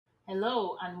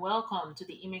Hello and welcome to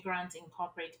the Immigrant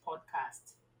Incorporate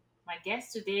podcast. My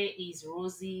guest today is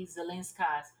Rosie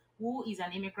Zilinskas, who is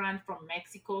an immigrant from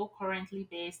Mexico currently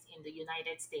based in the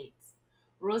United States.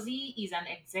 Rosie is an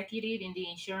executive in the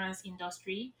insurance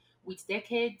industry with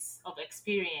decades of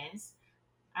experience,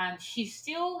 and she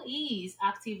still is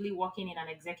actively working in an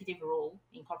executive role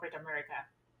in corporate America.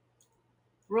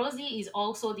 Rosie is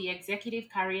also the executive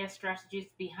career strategist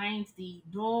behind the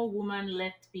No Woman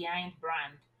Left Behind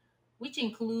brand, which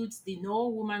includes the No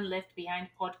Woman Left Behind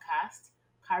podcast,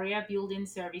 career building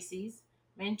services,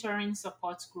 mentoring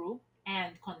support group,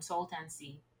 and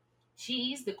consultancy.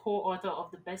 She is the co author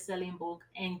of the best selling book,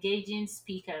 Engaging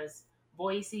Speakers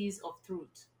Voices of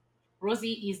Truth.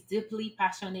 Rosie is deeply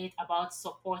passionate about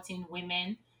supporting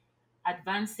women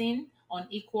advancing on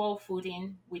equal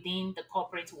footing within the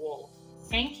corporate world.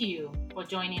 Thank you for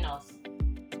joining us.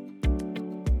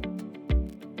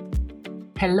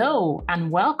 Hello, and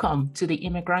welcome to the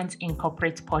Immigrant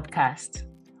Incorporate podcast.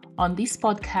 On this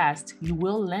podcast, you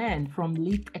will learn from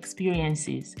lived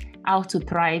experiences how to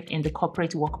thrive in the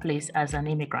corporate workplace as an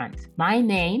immigrant. My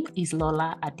name is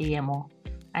Lola Adeyemo.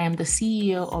 I am the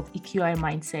CEO of EQI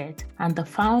Mindset and the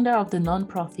founder of the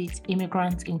nonprofit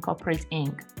Immigrant Incorporate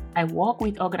Inc. I work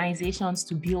with organizations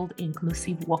to build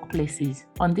inclusive workplaces.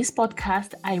 On this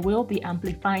podcast, I will be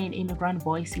amplifying immigrant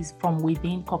voices from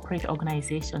within corporate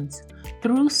organizations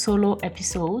through solo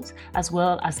episodes as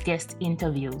well as guest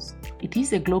interviews. It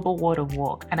is a global world of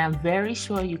work, and I'm very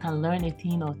sure you can learn a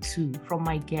thing or two from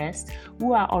my guests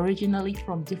who are originally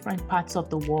from different parts of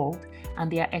the world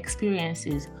and their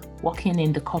experiences working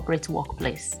in the corporate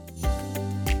workplace.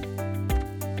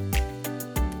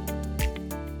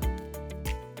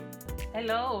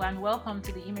 Hello, and welcome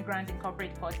to the Immigrant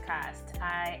Incorporate podcast.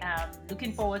 I am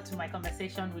looking forward to my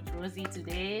conversation with Rosie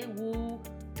today, who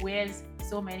wears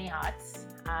so many hats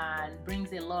and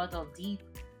brings a lot of deep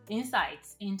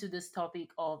insights into this topic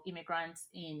of immigrants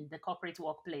in the corporate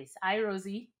workplace. Hi,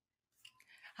 Rosie.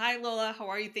 Hi, Lola. How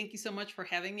are you? Thank you so much for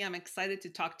having me. I'm excited to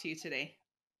talk to you today.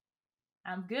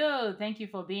 I'm good. Thank you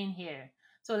for being here.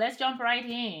 So let's jump right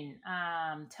in.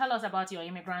 Tell us about your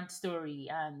immigrant story.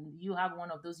 And you have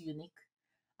one of those unique,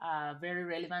 very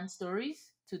relevant stories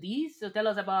to these. So tell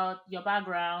us about your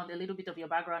background, a little bit of your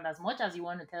background, as much as you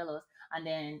want to tell us, and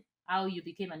then how you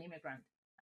became an immigrant.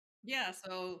 Yeah,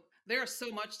 so there's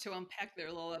so much to unpack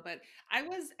there, Lola. But I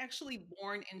was actually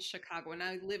born in Chicago, and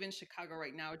I live in Chicago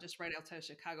right now, just right outside of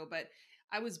Chicago. But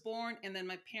I was born, and then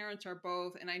my parents are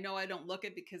both, and I know I don't look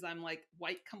it because I'm like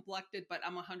white complected, but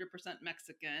I'm 100%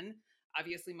 Mexican.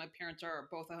 Obviously, my parents are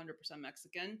both 100%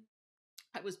 Mexican.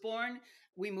 I was born,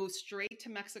 we moved straight to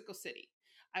Mexico City.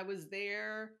 I was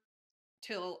there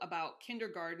till about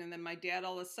kindergarten. And then my dad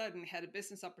all of a sudden had a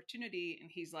business opportunity and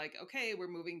he's like, okay, we're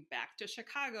moving back to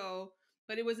Chicago.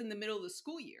 But it was in the middle of the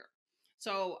school year.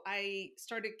 So I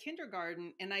started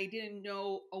kindergarten and I didn't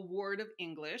know a word of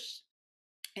English.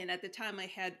 And at the time, I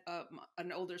had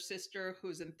an older sister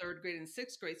who's in third grade and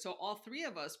sixth grade. So all three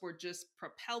of us were just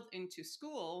propelled into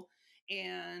school.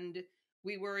 And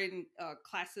we were in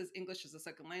classes, English as a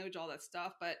second language, all that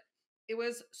stuff. But it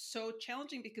was so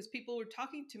challenging because people were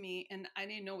talking to me and I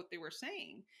didn't know what they were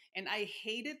saying. And I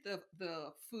hated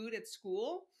the food at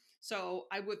school. So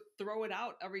I would throw it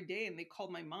out every day. And they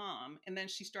called my mom. And then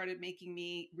she started making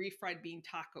me refried bean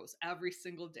tacos every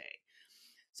single day.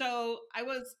 So I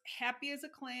was happy as a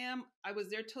clam. I was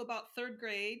there till about third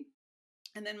grade.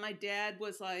 And then my dad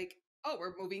was like, oh,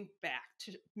 we're moving back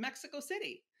to Mexico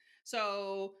City.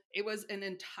 So it was an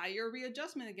entire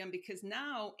readjustment again because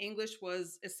now English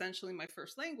was essentially my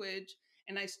first language.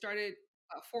 And I started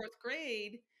fourth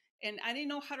grade and I didn't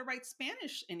know how to write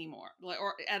Spanish anymore, like,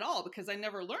 or at all, because I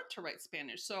never learned to write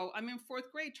Spanish. So I'm in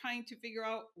fourth grade trying to figure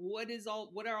out what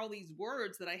are all these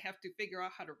words that I have to figure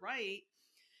out how to write.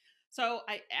 So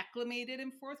I acclimated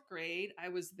in fourth grade. I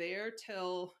was there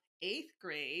till eighth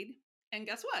grade. And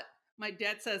guess what? My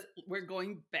dad says, we're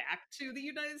going back to the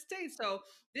United States. So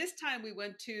this time we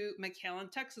went to McAllen,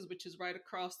 Texas, which is right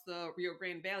across the Rio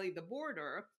Grande Valley, the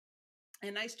border.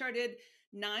 And I started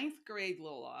ninth grade,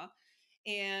 Lola.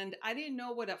 And I didn't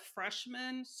know what a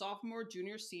freshman, sophomore,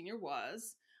 junior, senior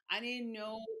was. I didn't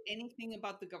know anything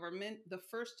about the government. The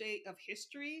first day of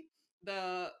history,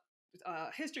 the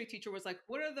history teacher was like,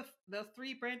 what are the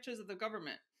three branches of the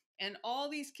government? And all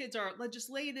these kids are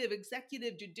legislative,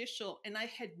 executive, judicial. And I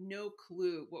had no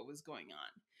clue what was going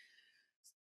on.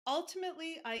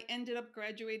 Ultimately, I ended up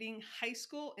graduating high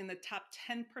school in the top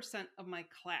 10% of my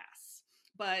class.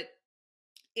 But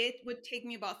it would take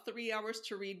me about 3 hours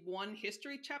to read one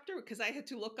history chapter because I had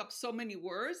to look up so many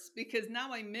words because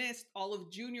now I missed all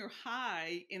of junior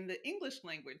high in the English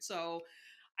language. So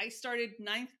I started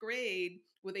ninth grade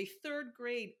with a third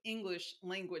grade English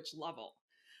language level.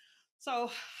 So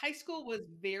high school was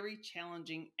very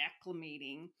challenging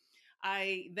acclimating.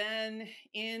 I then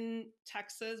in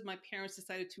Texas, my parents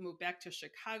decided to move back to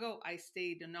Chicago. I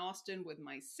stayed in Austin with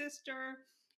my sister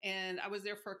and I was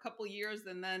there for a couple years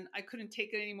and then I couldn't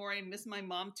take it anymore. I missed my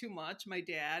mom too much, my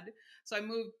dad. So I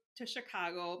moved to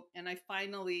Chicago and I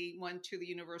finally went to the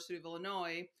University of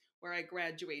Illinois where I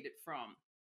graduated from.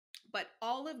 But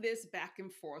all of this back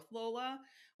and forth, Lola,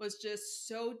 was just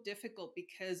so difficult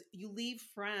because you leave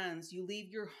friends, you leave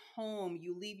your home,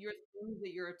 you leave your things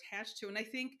that you're attached to. And I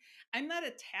think I'm not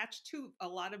attached to a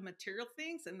lot of material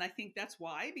things. And I think that's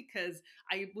why, because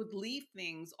I would leave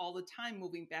things all the time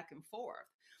moving back and forth.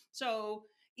 So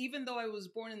even though I was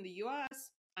born in the US,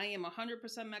 I am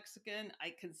 100% Mexican.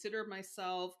 I consider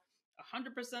myself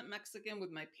 100% Mexican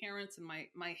with my parents, and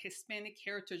my Hispanic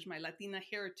heritage, my Latina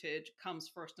heritage comes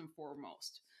first and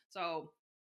foremost. So,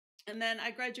 and then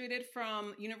I graduated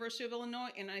from University of Illinois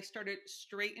and I started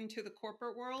straight into the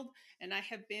corporate world and I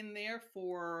have been there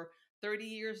for 30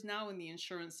 years now in the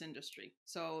insurance industry.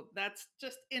 So that's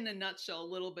just in a nutshell a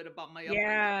little bit about my upbringing.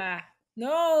 Yeah.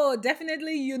 No,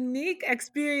 definitely unique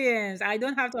experience. I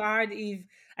don't have to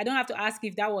ask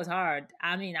if that was hard.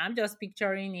 I mean, I'm just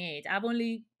picturing it. I've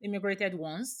only immigrated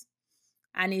once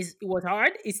and it was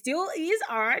hard. It still is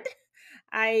hard.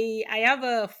 I have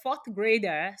a fourth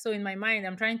grader, so in my mind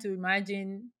I'm trying to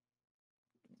imagine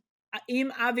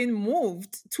him having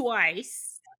moved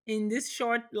twice in this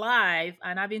short life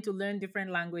and having to learn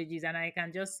different languages, and I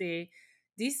can just say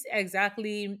this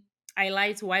exactly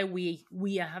highlights why we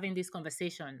are having this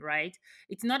conversation, right?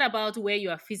 It's not about where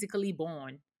you are physically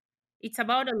born. It's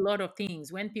about a lot of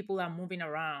things when people are moving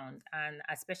around, and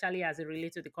especially as it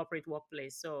relates to the corporate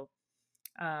workplace. So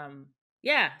um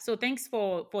yeah, so thanks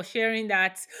for sharing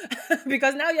that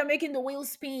because now you're making the wheel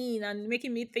spin and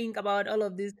making me think about all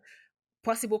of these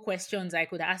possible questions I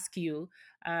could ask you.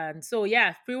 And so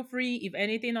yeah, feel free if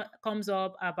anything comes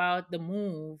up about the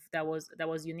move that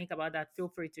was unique about that, feel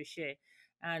free to share.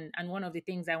 And one of the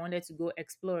things I wanted to go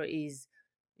explore is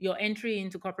your entry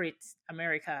into corporate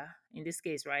America in this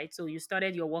case, right? So you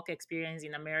started your work experience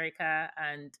in America,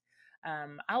 and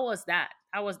how was that?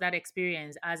 How was that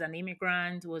experience as an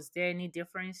immigrant? Was there any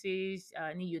differences,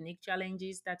 any unique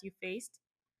challenges that you faced?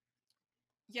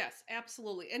 Yes,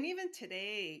 absolutely. And even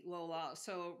today, Lola,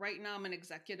 so right now I'm an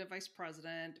executive vice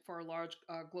president for a large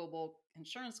global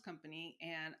insurance company,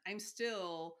 and I'm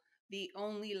still the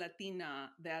only Latina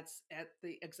that's at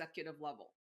the executive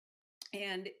level.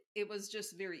 And it was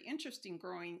just very interesting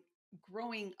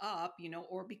growing up,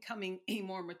 or becoming a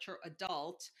more mature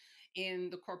adult in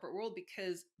the corporate world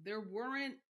because there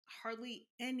weren't hardly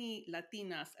any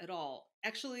Latinas at all,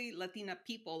 actually Latino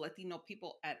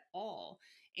people at all.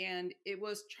 And it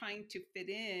was trying to fit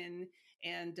in.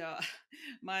 And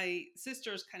my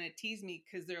sisters kind of tease me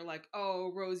because they're like,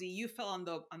 oh, Rosie, you fell on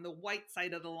the white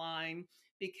side of the line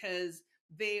because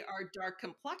they are dark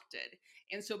complected.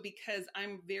 And so, because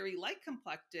I'm very light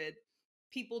complected,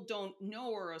 people don't know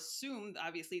or assume,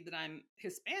 obviously, that I'm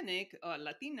Hispanic,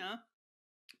 Latina.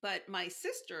 But my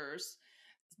sisters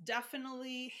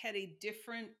definitely had a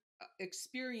different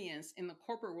experience in the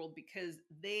corporate world because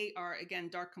they are, again,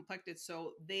 dark complected.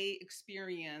 So they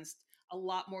experienced a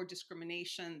lot more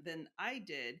discrimination than I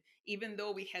did, even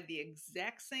though we had the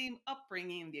exact same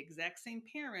upbringing, the exact same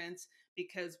parents,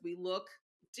 because we look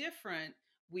different,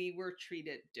 we were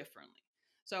treated differently.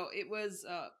 So it was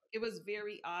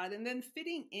very odd. And then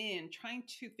fitting in, trying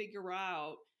to figure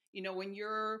out, when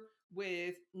you're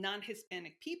with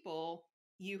non-Hispanic people,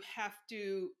 you have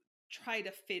to try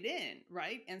to fit in,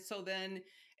 right? And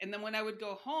then when I would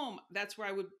go home, that's where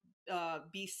I would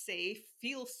be safe,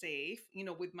 feel safe,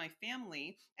 with my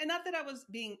family. And not that I was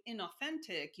being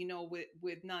inauthentic,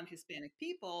 with non-Hispanic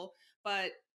people,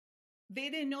 but they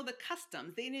didn't know the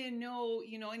customs. They didn't know,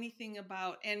 anything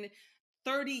about. And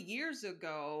 30 years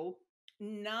ago,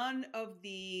 none of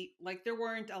there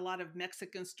weren't a lot of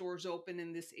Mexican stores open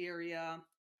in this area.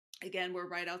 Again, we're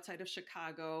right outside of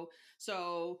Chicago.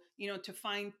 So, to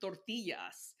find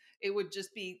tortillas, it would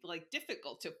just be like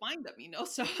difficult to find them.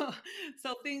 So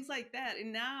things like that.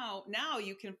 And now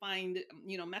you can find,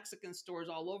 Mexican stores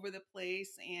all over the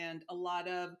place and a lot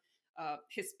of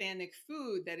Hispanic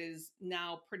food that is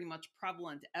now pretty much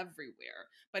prevalent everywhere.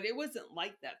 But it wasn't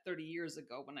like that 30 years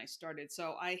ago when I started.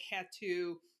 So I had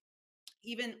to,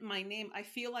 even my name, I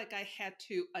feel like I had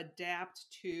to adapt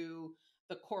to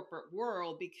the corporate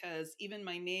world because even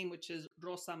my name, which is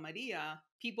Rosa Maria,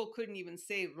 people couldn't even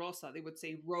say Rosa, they would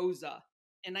say Rosa.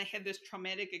 And I had this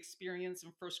traumatic experience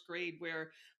in first grade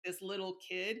where this little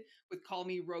kid would call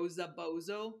me Rosa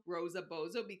Bozo,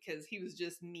 because he was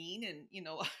just mean and,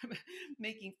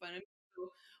 making fun of me.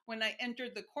 So when I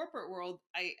entered the corporate world,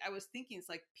 I was thinking, it's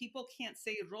like people can't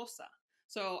say Rosa.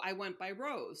 So I went by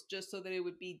Rose just so that it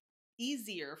would be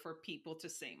easier for people to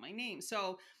say my name.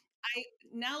 So I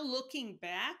now looking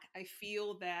back, I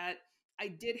feel that I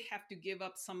did have to give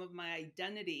up some of my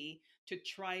identity to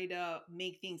try to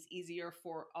make things easier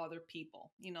for other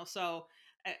people. So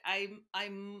I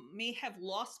may have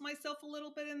lost myself a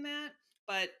little bit in that,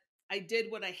 but I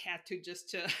did what I had to just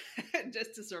to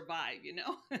just to survive.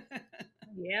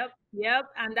 Yep, yep,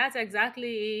 and that's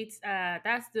exactly it.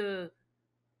 That's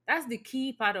the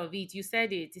key part of it. You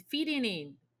said it, feeding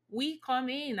in. We come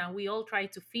in and we all try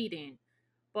to feed in,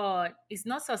 but it's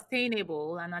not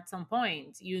sustainable. And at some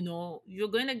point, you're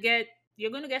gonna get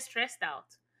stressed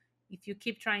out if you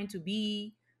keep trying to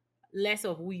be less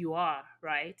of who you are,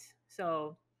 right?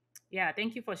 So, yeah,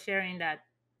 thank you for sharing that.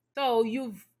 So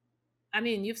you've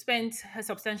spent a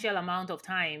substantial amount of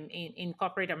time in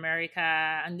corporate America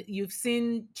and you've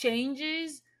seen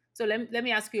changes. So let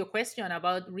me ask you a question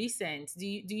about recent. Do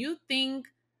you think,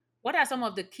 what are some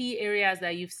of the key areas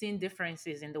that you've seen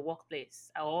differences in the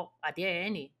workplace? Or are there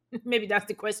any? Maybe that's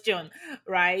the question,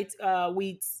 right?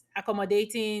 With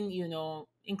accommodating,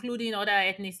 including other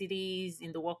ethnicities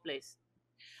in the workplace.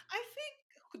 I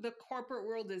think the corporate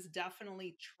world is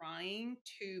definitely trying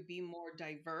to be more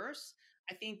diverse.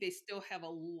 I think they still have a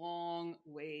long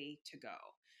way to go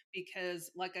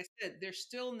because, like I said, there's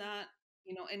still not,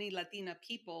 any Latina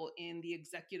people in the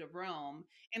executive realm.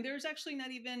 And there's actually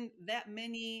not even that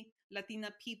many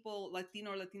Latina people,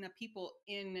 Latino or Latina people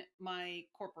in my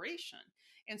corporation.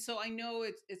 And so I know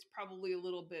it's probably a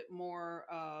little bit more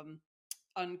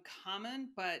uncommon,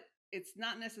 but it's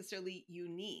not necessarily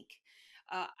unique.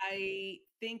 I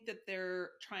think that they're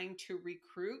trying to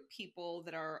recruit people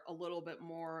that are a little bit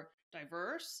more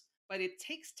diverse, but it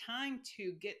takes time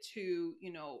to get to,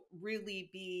 really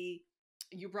be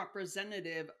you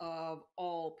representative of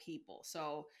all people.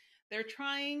 So they're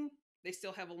trying, they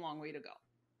still have a long way to go.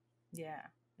 Yeah,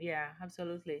 yeah,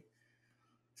 absolutely.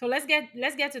 So let's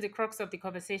get to the crux of the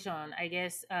conversation, I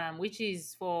guess, which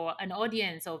is for an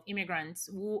audience of immigrants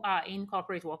who are in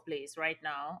corporate workplace right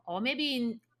now, or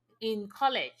maybe in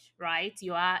college, right?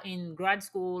 You are in grad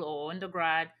school or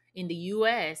undergrad in the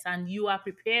U.S. and you are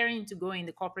preparing to go in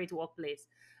the corporate workplace.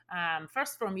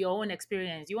 First, from your own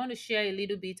experience, you want to share a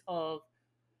little bit of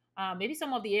maybe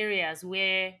some of the areas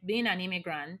where being an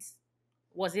immigrant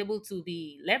was able to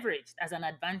be leveraged as an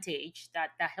advantage that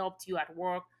helped you at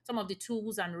work, some of the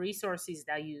tools and resources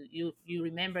that you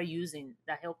remember using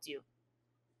that helped you.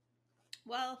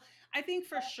 Well, I think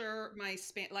for sure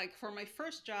like for my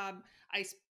first job,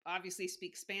 obviously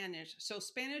speak Spanish. So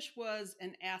Spanish was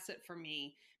an asset for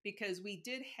me because we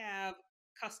did have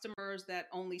customers that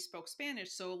only spoke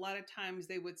Spanish. So a lot of times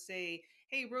they would say,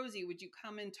 "Hey, Rosie, would you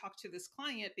come and talk to this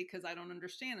client because I don't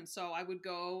understand him?" So I would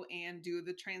go and do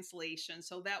the translation.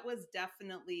 So that was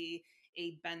definitely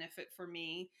a benefit for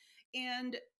me.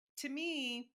 And to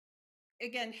me,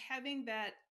 again, having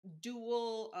that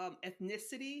dual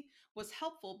ethnicity was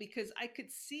helpful because I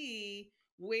could see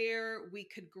where we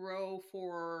could grow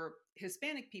for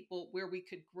Hispanic people, where we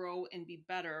could grow and be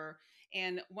better.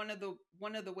 And one of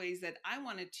the ways that I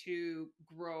wanted to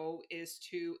grow is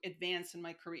to advance in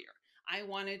my career. I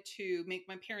wanted to make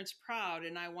my parents proud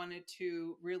and I wanted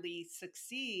to really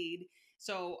succeed.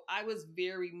 So I was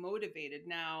very motivated.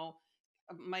 Now,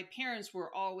 my parents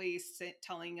were always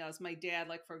telling us, my dad,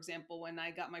 like for example, when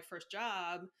I got my first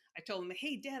job, I told him,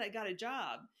 "Hey dad, I got a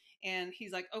job." And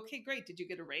he's like, "Okay, great, did you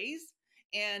get a raise?"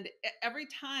 And every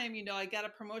time, I got a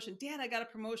promotion, "Dad, I got a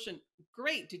promotion."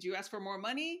 "Great, did you ask for more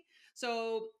money?"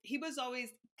 So he was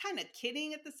always kind of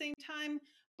kidding at the same time.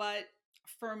 But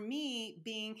for me,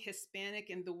 being Hispanic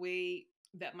and the way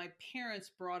that my parents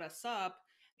brought us up,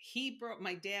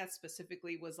 my dad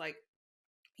specifically was like,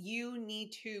 "You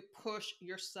need to push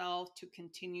yourself to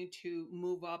continue to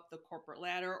move up the corporate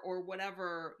ladder," or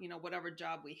whatever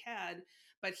job we had.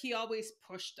 But he always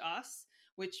pushed us,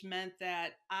 which meant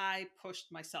that I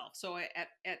pushed myself. So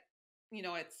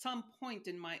at some point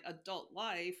in my adult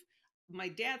life, my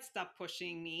dad stopped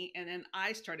pushing me and then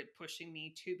I started pushing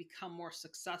me to become more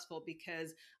successful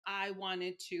because I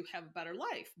wanted to have a better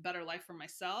life for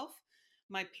myself.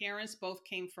 My parents both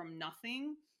came from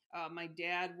nothing. My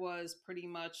dad was pretty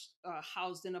much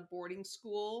housed in a boarding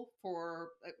school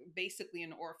for basically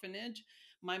an orphanage.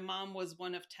 My mom was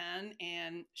one of 10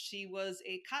 and she was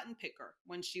a cotton picker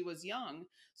when she was young.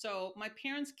 So my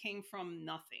parents came from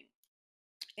nothing.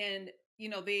 And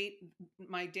they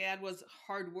my dad was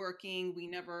hardworking. We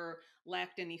never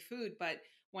lacked any food, but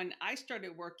when I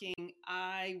started working,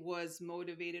 I was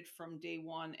motivated from day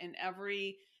one. And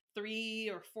every 3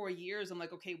 or 4 years, I'm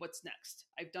like, okay, what's next?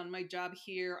 I've done my job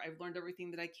here. I've learned everything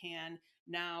that I can.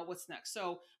 Now, what's next?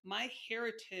 So my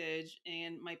heritage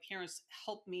and my parents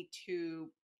helped me to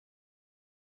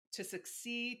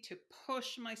succeed, to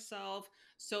push myself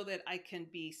so that I can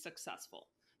be successful.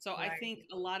 So I Right. think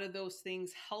a lot of those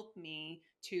things helped me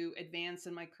to advance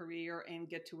in my career and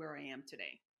get to where I am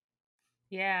today.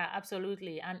 Yeah,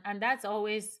 absolutely. And that's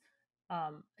always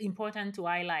important to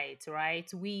highlight, right?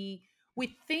 We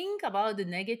think about the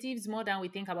negatives more than we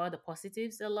think about the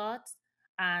positives a lot.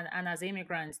 And as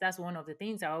immigrants, that's one of the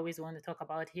things I always want to talk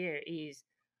about here is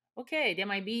okay, there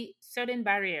might be certain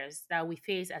barriers that we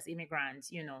face as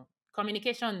immigrants,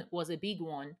 Communication was a big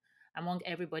one among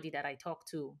everybody that I talked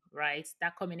to, right?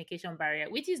 That communication barrier,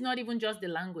 which is not even just the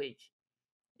language,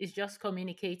 it's just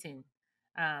communicating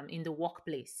in the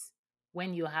workplace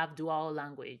when you have dual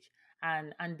language,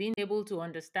 and being able to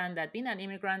understand that being an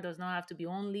immigrant does not have to be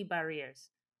only barriers.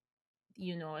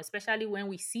 Especially when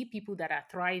we see people that are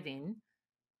thriving,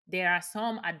 there are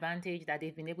some advantage that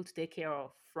they've been able to take care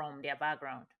of from their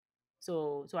background.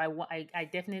 So I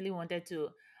definitely wanted to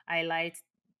highlight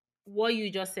what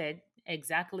you just said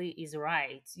exactly is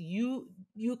right. You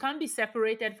can't be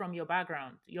separated from your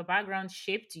background. Your background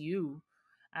shaped you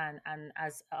and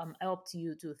has helped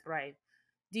you to thrive.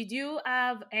 Did you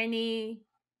have any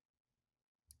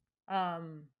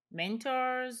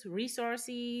mentors,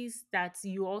 resources that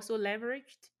you also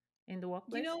leveraged in the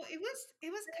workplace?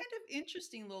 It was kind of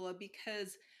interesting, Lola,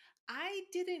 because I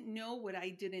didn't know what I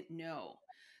didn't know.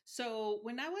 So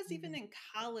when I was even Mhm. in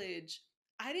college,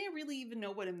 I didn't really even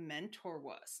know what a mentor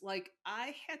was. Like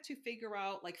I had to figure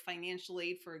out like financial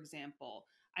aid, for example.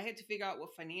 I had to figure out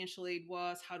what financial aid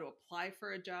was, how to apply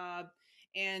for a job.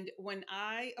 And when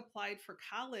I applied for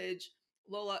college,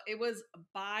 Lola, it was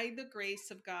by the grace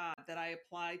of God that I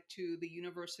applied to the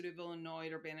University of Illinois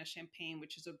at Urbana-Champaign,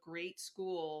 which is a great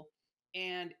school.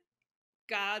 And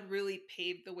God really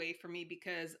paved the way for me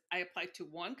because I applied to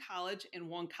one college and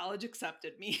one college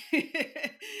accepted me.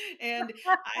 And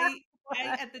I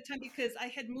at the time, because I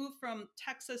had moved from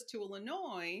Texas to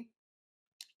Illinois,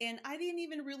 and I didn't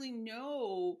even really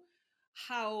know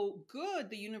how good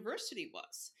the university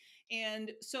was.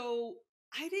 And so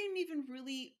I didn't even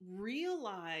really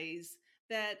realize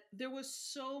that there was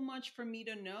so much for me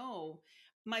to know.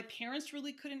 My parents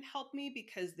really couldn't help me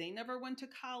because they never went to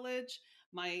college.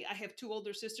 I have two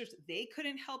older sisters. They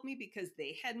couldn't help me because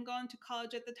they hadn't gone to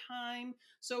college at the time.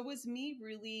 So it was me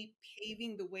really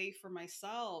paving the way for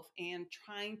myself and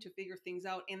trying to figure things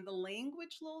out. And the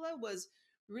language, Lola, was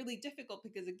really difficult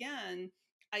because again,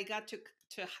 I got to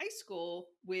high school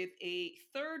with a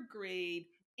third grade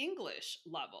English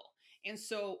level. And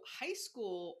so high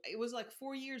school, it was like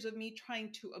 4 years of me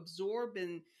trying to absorb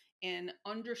and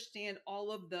understand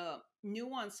all of the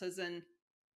nuances. And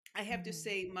I have to Mhm.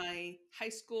 say, my high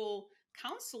school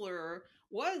counselor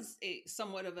was a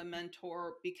somewhat of a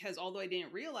mentor because although I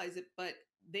didn't realize it, but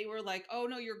they were like, "Oh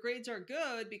no, your grades are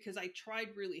good because I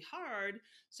tried really hard."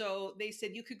 So they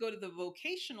said you could go to the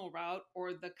vocational route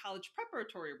or the college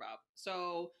preparatory route.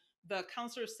 So the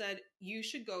counselor said you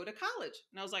should go to college,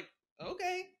 and I was like,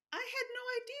 "Okay." I had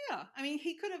no idea. I mean,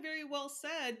 he could have very well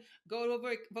said go to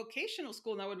a vocational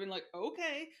school, and I would have been like,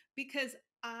 "Okay," because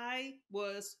I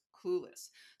was clueless.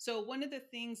 So one of the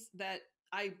things that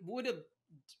I would have,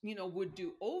 would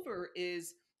do over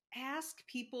is ask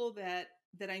people that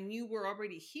I knew were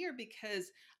already here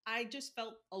because I just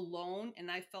felt alone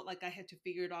and I felt like I had to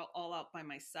figure it all out by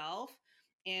myself.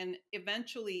 And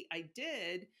eventually I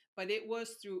did, but it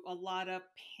was through a lot of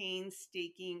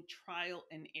painstaking trial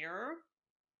and error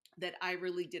that I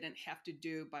really didn't have to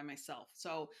do by myself.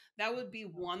 So that would be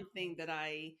one thing that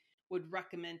I would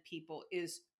recommend people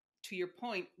is, to your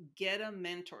point, get a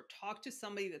mentor. Talk to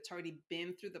somebody that's already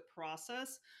been through the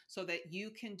process so that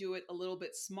you can do it a little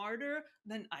bit smarter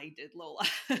than I did, Lola.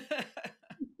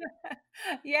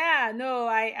 Yeah, no,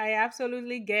 I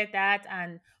absolutely get that.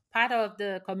 And part of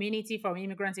the community from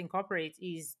Immigrants Incorporate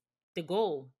is the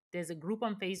goal. There's a group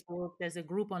on Facebook, there's a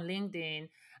group on LinkedIn,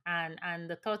 and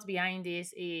the thought behind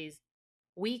this is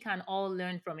we can all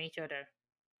learn from each other.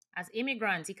 As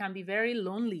immigrants, it can be very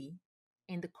lonely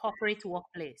in the corporate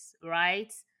workplace,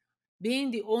 right?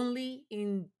 Being the only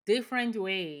in different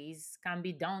ways can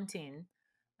be daunting,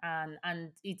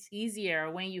 and it's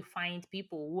easier when you find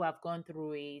people who have gone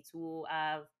through it, who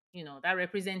have that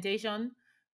representation,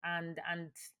 and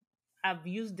I've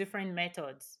used different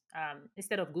methods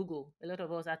instead of Google. A lot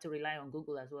of us had to rely on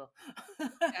Google as well.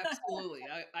 Absolutely.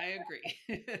 I agree.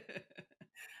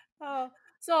 Oh,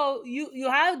 so you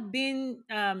have been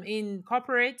in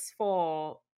corporates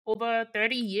for over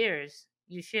 30 years.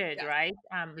 You shared, Yes. right?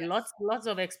 Yes. Lots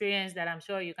of experience that I'm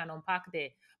sure you can unpack there.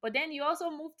 But then you also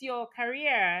moved your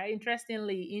career,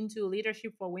 interestingly, into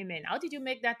leadership for women. How did you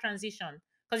make that transition?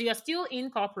 Because you're still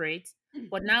in corporate,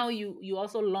 but now you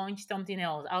also launched something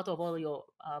else out of all your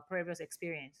previous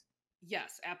experience.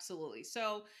 Yes, absolutely.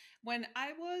 So when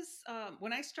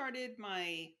I started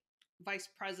my vice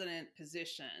president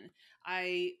position,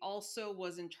 I also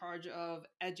was in charge of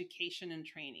education and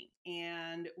training,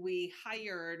 and we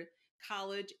hired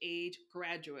college age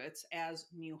graduates as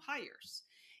new hires.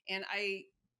 And I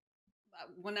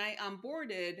when I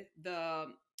onboarded the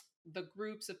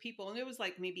groups of people, and it was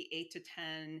like maybe 8 to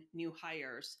 10 new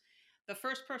hires. The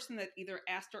first person that either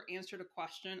asked or answered a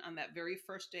question on that very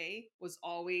first day was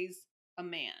always a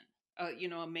man,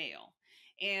 a male.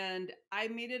 And I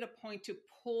made it a point to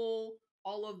pull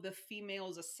all of the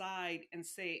females aside and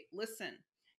say, listen,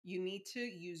 you need to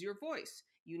use your voice.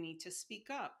 You need to speak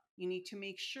up. You need to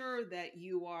make sure that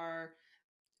you are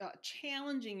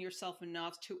challenging yourself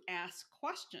enough to ask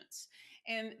questions.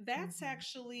 And that's Mhm.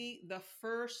 actually the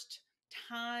first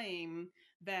time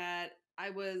that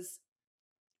I was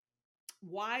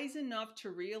wise enough to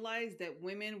realize that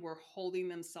women were holding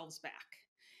themselves back.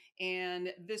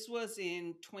 And this was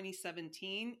in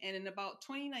 2017. And in about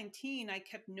 2019, I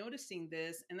kept noticing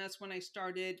this. And that's when I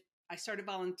started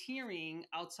volunteering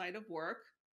outside of work.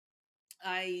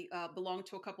 I belong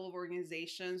to a couple of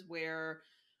organizations where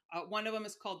one of them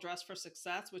is called Dress for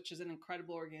Success, which is an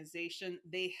incredible organization.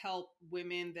 They help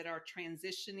women that are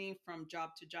transitioning from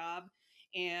job to job,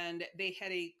 and they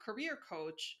had a career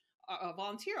coach, a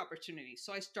volunteer opportunity.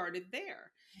 So I started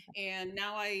there. And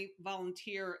now I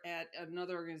volunteer at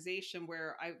another organization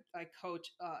where I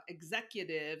coach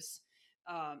executives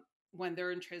when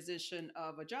they're in transition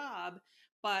of a job.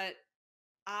 But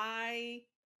I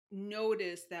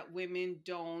notice that women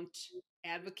don't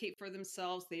advocate for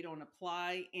themselves, they don't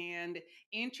apply. And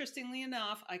interestingly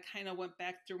enough, I kind of went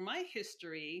back through my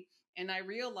history and I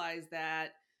realized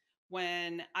that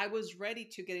when I was ready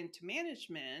to get into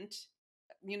management,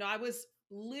 I was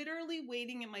literally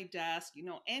waiting at my desk.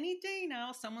 Any day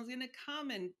now, someone's going to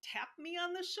come and tap me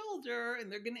on the shoulder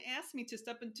and they're going to ask me to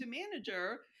step into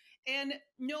manager. And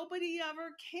nobody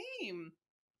ever came.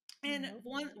 And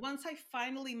Nope. once I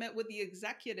finally met with the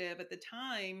executive at the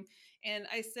time, and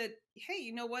I said, "Hey,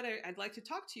 you know what? I'd like to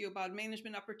talk to you about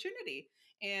management opportunity."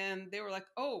 And they were like,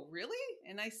 "Oh, really?"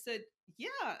 And I said,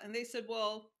 "Yeah." And they said,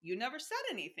 "Well, you never said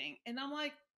anything." And I'm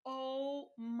like,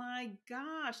 "Oh my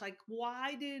gosh! Like,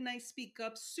 why didn't I speak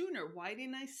up sooner? Why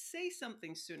didn't I say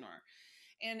something sooner?"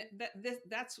 And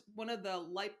that's one of the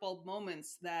light bulb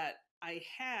moments that I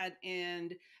had.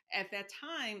 And at that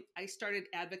time I started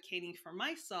advocating for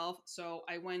myself. So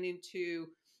I went into,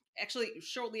 actually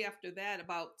shortly after that,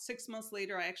 about 6 months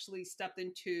later, I actually stepped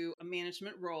into a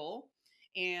management role.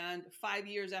 And 5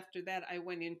 years after that, I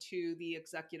went into the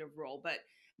executive role. But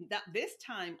that this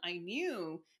time I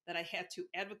knew that I had to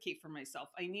advocate for myself.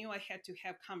 I knew I had to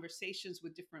have conversations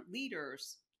with different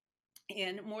leaders,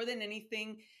 and more than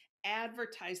anything,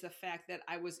 advertise the fact that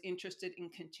I was interested in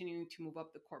continuing to move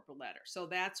up the corporate ladder. So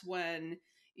that's when,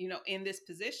 in this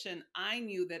position, I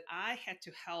knew that I had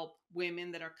to help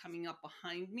women that are coming up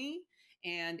behind me.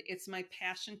 And it's my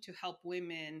passion to help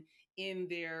women in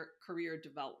their career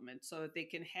development so that they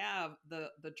can have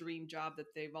the dream job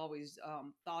that they've always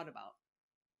thought about.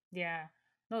 Yeah.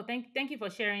 No, thank you for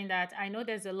sharing that. I know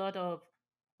there's a lot of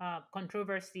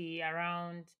controversy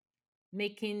around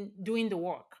doing the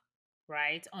work,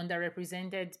 right?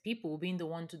 Underrepresented people being the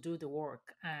one to do the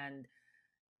work, and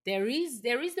there is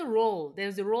the role.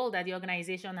 There's the role that the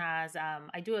organization has.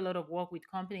 I do a lot of work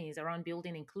with companies around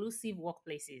building inclusive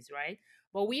workplaces, right?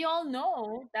 But we all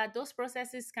know that those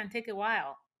processes can take a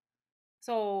while,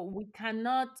 so we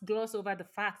cannot gloss over the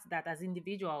fact that as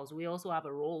individuals, we also have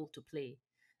a role to play.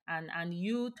 And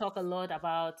you talk a lot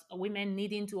about women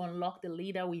needing to unlock the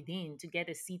leader within to get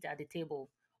a seat at the table.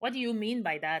 What do you mean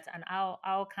by that? And how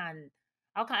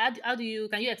do you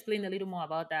can you explain a little more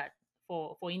about that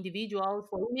for individuals,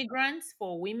 for immigrants,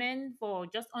 for women, for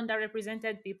just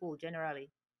underrepresented people generally?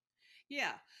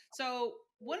 Yeah. So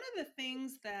one of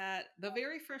the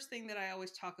very first thing that I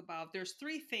always talk about, there's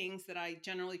three things that I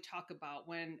generally talk about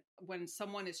when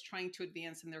someone is trying to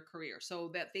advance in their career so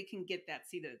that they can get that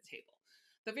seat at the table.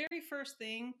 The very first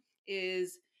thing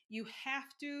is you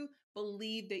have to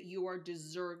believe that you are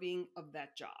deserving of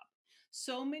that job.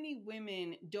 So many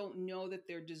women don't know that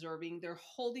they're deserving. They're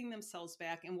holding themselves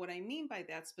back. And what I mean by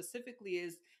that specifically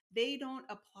is they don't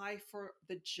apply for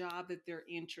the job that they're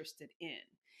interested in.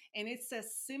 And it's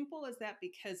as simple as that,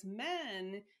 because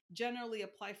men generally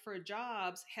apply for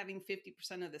jobs having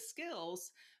 50% of the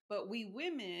skills, but we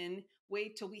women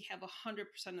wait till we have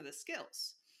 100% of the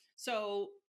skills. So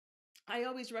I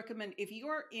always recommend, if you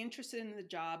are interested in the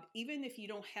job, even if you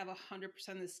don't have 100%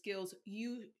 of the skills,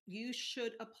 you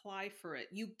should apply for it.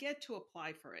 You get to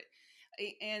apply for it.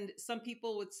 And some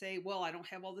people would say, well, I don't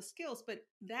have all the skills, but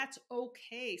that's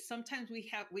okay. Sometimes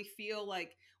we feel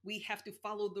like we have to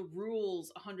follow the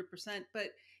rules 100%, but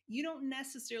you don't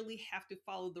necessarily have to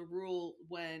follow the rule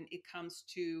when it comes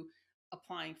to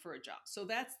applying for a job. So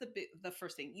that's the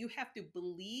first thing. You have to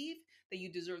believe that you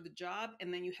deserve the job,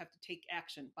 and then you have to take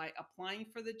action by applying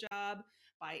for the job,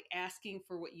 by asking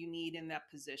for what you need in that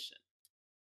position.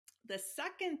 The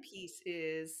second piece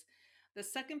is the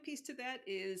second piece to that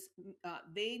is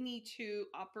they need to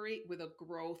operate with a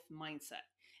growth mindset.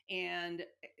 And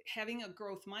having a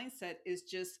growth mindset is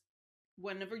just,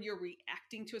 whenever you're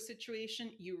reacting to a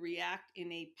situation, you react in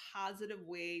a positive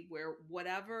way, where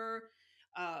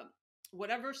uh,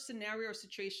 whatever scenario or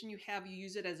situation you have, you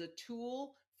use it as a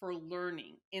tool for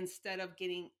learning instead of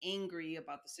getting angry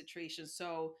about the situation.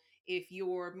 So if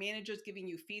your manager is giving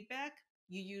you feedback,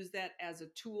 you use that as a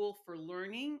tool for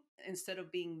learning instead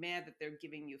of being mad that they're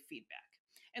giving you feedback.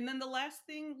 And then the last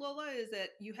thing, Lola, is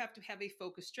that you have to have a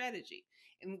focused strategy,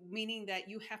 and meaning that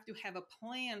you have to have a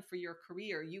plan for your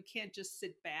career. You can't just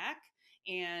sit back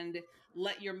and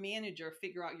let your manager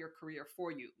figure out your career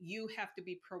for you. You have to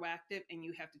be proactive and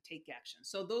you have to take action.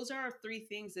 So those are our three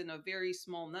things in a very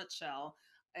small nutshell.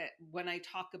 When I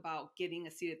talk about getting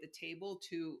a seat at the table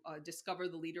to discover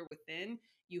the leader within,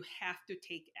 you have to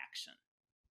take action.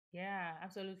 Yeah,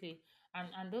 absolutely.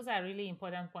 And those are really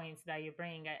important points that you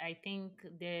bring. I think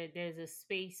there's a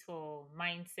space for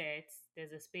mindsets,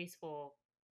 there's a space for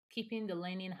keeping the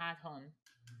learning hat on,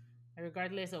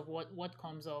 regardless of what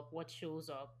comes up, what shows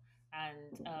up.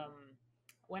 And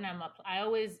when I'm up,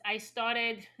 I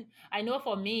started. I know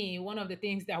for me, one of the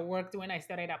things that worked when I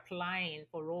started applying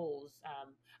for roles.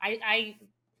 I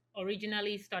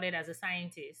originally started as a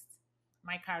scientist.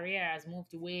 My career has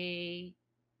moved way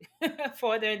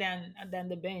further than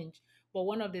the bench. But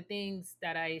one of the things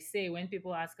that I say when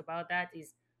people ask about that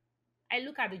is I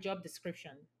look at the job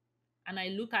description and I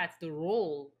look at the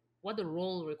role, what the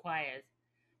role requires.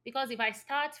 Because if I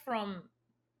start from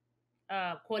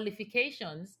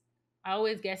qualifications, I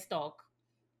always get stuck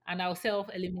and I'll self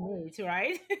eliminate,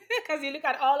 right? Because you look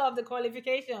at all of the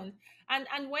qualifications,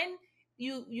 and when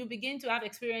you begin to have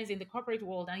experience in the corporate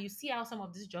world and you see how some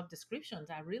of these job descriptions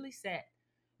are really set,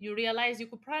 you realize you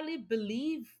could probably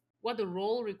believe what the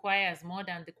role requires more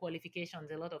than the qualifications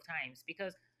a lot of times,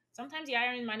 because sometimes the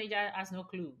hiring manager has no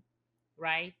clue,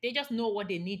 right? They just know what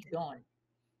they need done,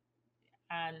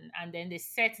 and then they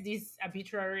set this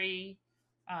arbitrary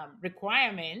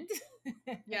requirement.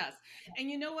 Yes. And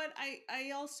you know what?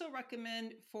 I also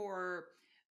recommend for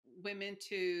women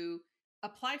to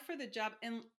apply for the job,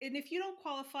 and if you don't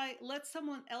qualify, let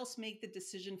someone else make the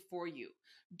decision for you.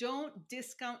 Don't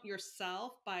discount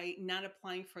yourself by not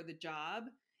applying for the job.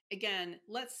 Again,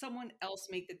 let someone else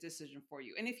make the decision for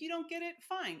you. And if you don't get it,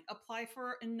 fine, apply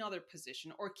for another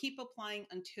position or keep applying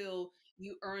until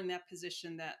you earn that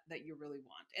position that you really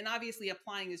want. And obviously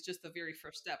applying is just the very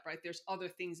first step, right? There's other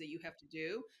things that you have to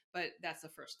do, but that's the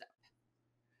first step.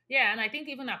 Yeah, and I think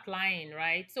even applying,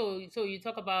 right? So you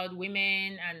talk about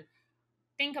women and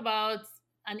think about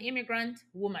an immigrant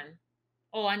woman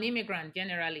or an immigrant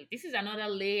generally. This is another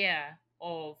layer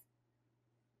of,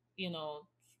 you know,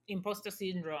 imposter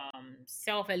syndrome,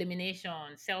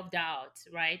 self-elimination, self-doubt,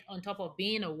 right? On top of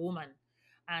being a woman.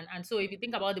 And so if you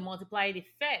think about the multiplied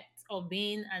effect of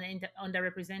being an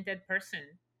underrepresented person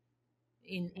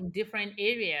in different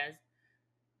areas,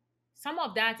 some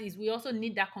of that is we also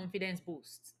need that confidence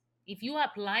boost. If you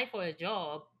apply for a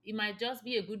job, it might just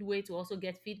be a good way to also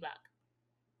get feedback,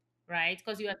 right?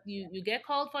 Because you get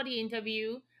called for the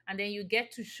interview and then you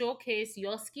get to showcase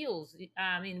your skills.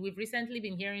 I mean, we've recently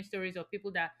been hearing stories of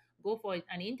people that go for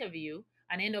an interview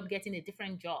and end up getting a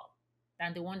different job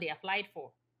than the one they applied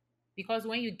for. Because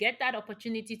when you get that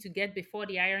opportunity to get before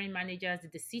the hiring managers, the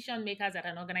decision makers at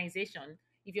an organization,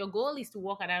 if your goal is to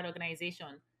work at that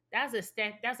organization, that's a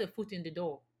step, that's a foot in the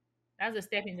door. That's a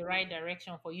step in the right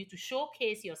direction for you to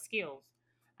showcase your skills.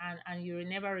 And you will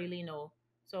never really know.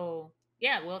 So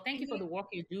yeah, well, thank And you for the work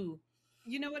you do.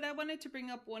 you know what? I wanted to bring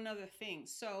up one other thing.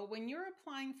 So when you're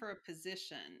applying for a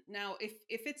position, now if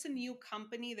it's a new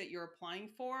company that you're applying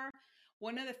for,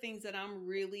 one of the things that I'm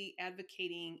really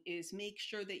advocating is make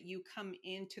sure that you come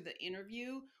into the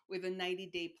interview with a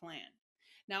 90-day plan.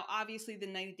 Now, obviously, the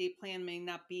 90-day plan may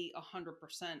not be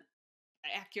 100%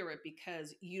 accurate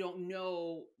because you don't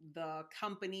know the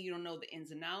company, you don't know the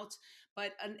ins and outs,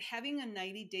 but having a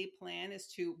 90-day plan as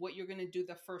to what you're going to do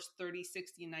the first 30,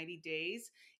 60, 90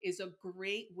 days is a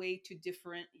great way to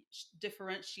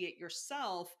differentiate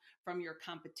yourself from your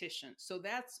competition. So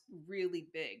that's really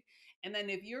big. And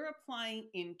then if you're applying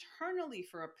internally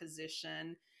for a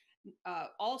position,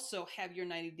 also have your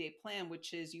 90-day plan,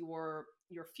 which is your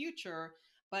future,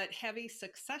 but have a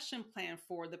succession plan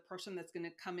for the person that's going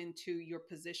to come into your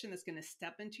position, that's going to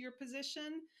step into your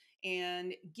position,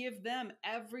 and give them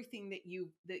everything that you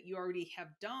already have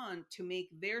done to make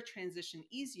their transition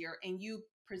easier. And you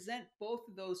present both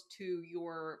of those to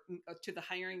your to the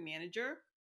hiring manager,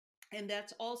 and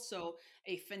that's also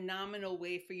a phenomenal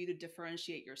way for you to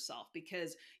differentiate yourself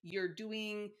because you're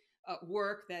doing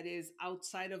work that is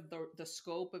outside of the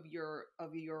scope of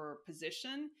your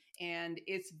position, and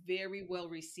it's very well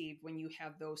received when you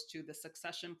have those two, the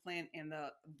succession plan and the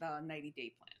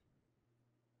 90-day plan.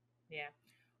 Yeah.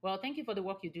 Well, thank you for the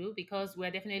work you do, because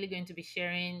we're definitely going to be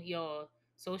sharing your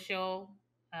social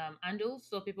handles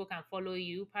so people can follow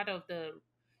you. Part of the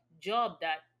job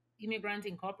that Immigrant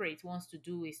Incorporate wants to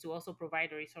do is to also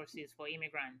provide resources for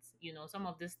immigrants. You know, some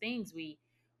of these things we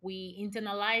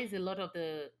internalize a lot of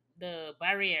the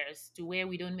barriers to where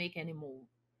we don't make any move.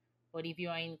 But if you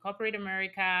are in corporate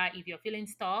America, if you're feeling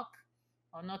stuck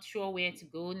or not sure where to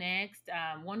go next,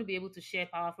 want to be able to share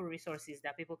powerful resources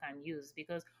that people can use,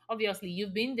 because obviously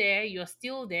you've been there, you're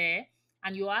still there,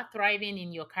 and you are thriving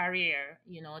in your career,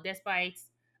 you know, despite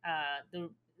the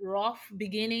rough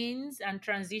beginnings and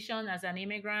transition as an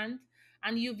immigrant.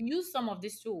 And you've used some of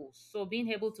these tools. So being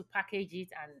able to package it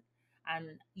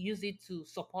and use it to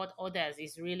support others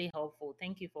is really helpful.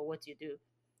 Thank you for what you do.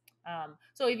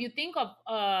 So if you think of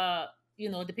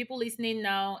the people listening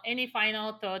now, any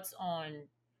final thoughts on?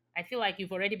 I feel like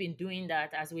you've already been doing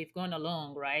that as we've gone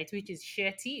along, right? Which is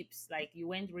share tips. Like you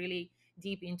went really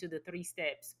deep into the 3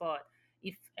 steps. But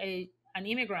if an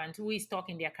immigrant who is stuck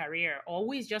in their career or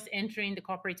who is just entering the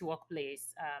corporate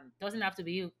workplace, doesn't have to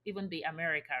be even be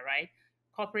America, right?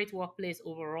 Corporate workplace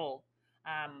overall.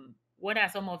 What are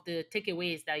some of the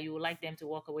takeaways that you would like them to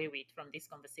walk away with from this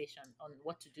conversation on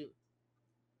what to do?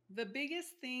 The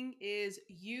biggest thing is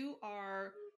you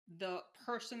are the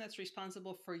person that's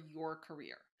responsible for your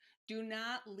career. Do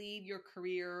not leave your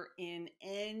career in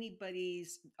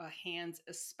anybody's hands,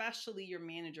 especially your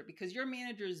manager, because your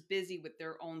manager is busy with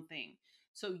their own thing.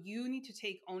 So you need to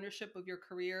take ownership of your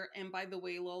career. And by the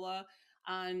way, Lola,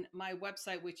 on my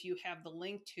website, which you have the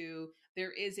link to,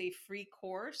 there is a free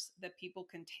course that people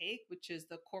can take, which is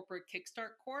the Corporate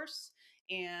Kickstart course,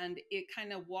 and it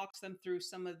kind of walks them through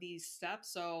some of these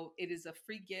steps. So it is a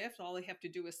free gift. All they have to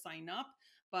do is sign up.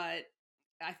 But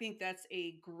I think that's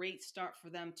a great start for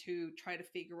them to try to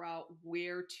figure out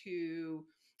where to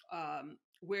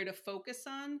focus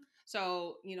on.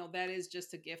 So, that is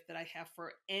just a gift that I have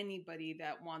for anybody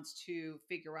that wants to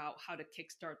figure out how to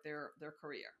kickstart their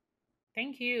career.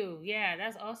 Thank you. Yeah,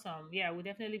 that's awesome. Yeah, we'll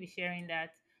definitely be sharing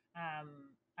that.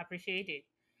 Appreciate it.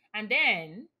 And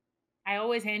then I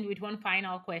always end with one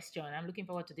final question. I'm looking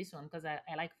forward to this one because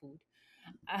I like food.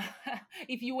 Uh,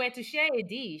 if you were to share a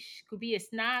dish, could be a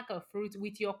snack or fruit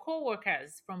with your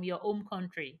coworkers from your home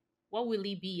country, what will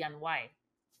it be and why?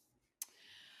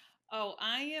 Oh,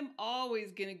 I am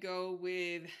always going to go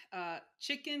with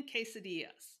chicken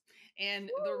quesadillas. And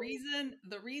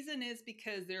the reason is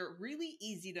because they're really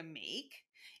easy to make,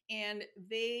 and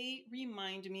they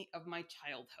remind me of my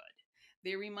childhood.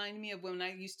 They remind me of when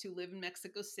I used to live in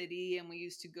Mexico City and we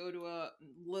used to go to a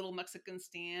little Mexican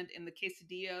stand, and the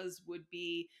quesadillas would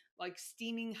be like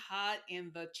steaming hot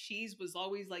and the cheese was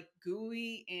always like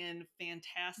gooey and Oh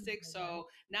fantastic. my God. So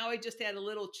now I just add a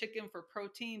little chicken for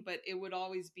protein, but it would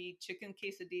always be chicken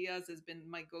quesadillas has been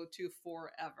my go-to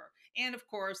forever. And of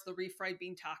course, the refried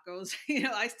bean tacos.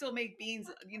 I still make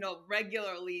beans,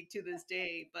 regularly to this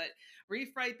day, but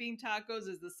refried bean tacos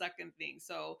is the second thing.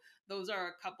 So those are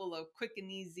a couple of quick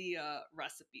and easy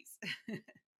recipes.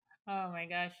 Oh my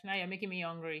gosh, now you're making me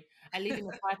hungry. I live in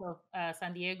a part of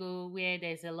San Diego where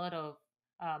there's a lot of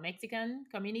Mexican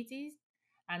communities,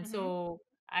 and Hmm. so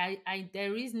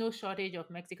there is no shortage of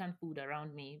Mexican food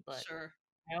around me, but Sure.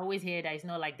 I always hear that it's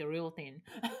not like the real thing.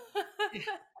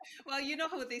 Well, you know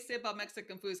what they say about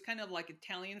Mexican food is kind of like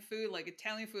Italian food. Like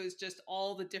Italian food is just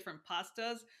all the different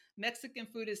pastas. Mexican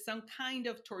food is some kind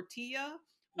of tortilla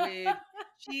with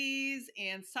cheese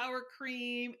and sour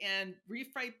cream and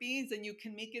refried beans, and you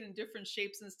can make it in different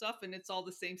shapes and stuff, and it's all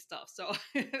the same stuff. So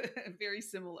very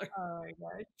similar. Oh my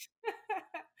gosh.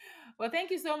 Well,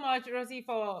 thank you so much, Rosie,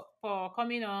 for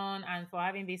coming on and for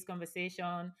having this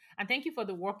conversation. And thank you for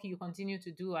the work you continue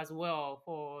to do as well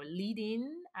for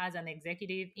leading as an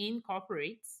executive in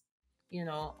corporates,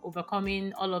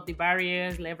 overcoming all of the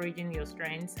barriers, leveraging your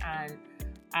strengths. And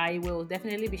I will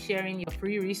definitely be sharing your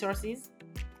free resources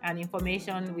and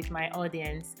information with my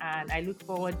audience. And I look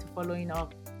forward to following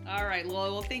up. All right,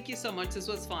 Lola. Well, thank you so much. This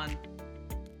was fun.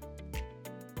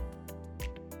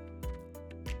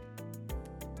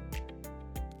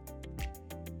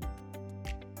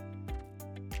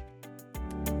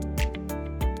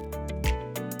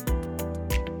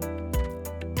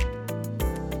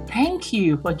 Thank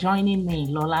you for joining me,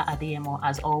 Lola Adeyemo,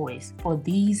 as always, for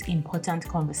these important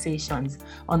conversations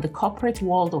on the corporate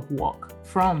world of work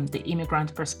from the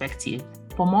immigrant perspective.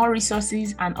 For more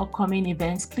resources and upcoming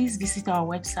events, please visit our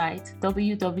website,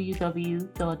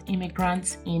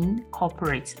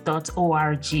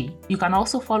 www.immigrantsincorporate.org. You can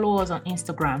also follow us on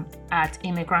Instagram at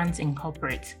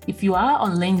immigrantsincorporate. If you are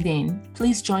on LinkedIn,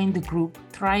 please join the group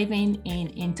Thriving in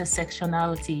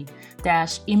Intersectionality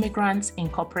 - Immigrants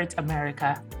Incorporate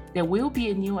America. There will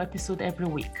be a new episode every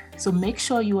week, so make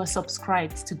sure you are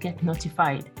subscribed to get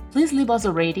notified. Please leave us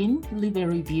a rating, leave a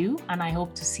review, and I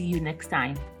hope to see you next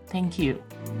time. Thank you.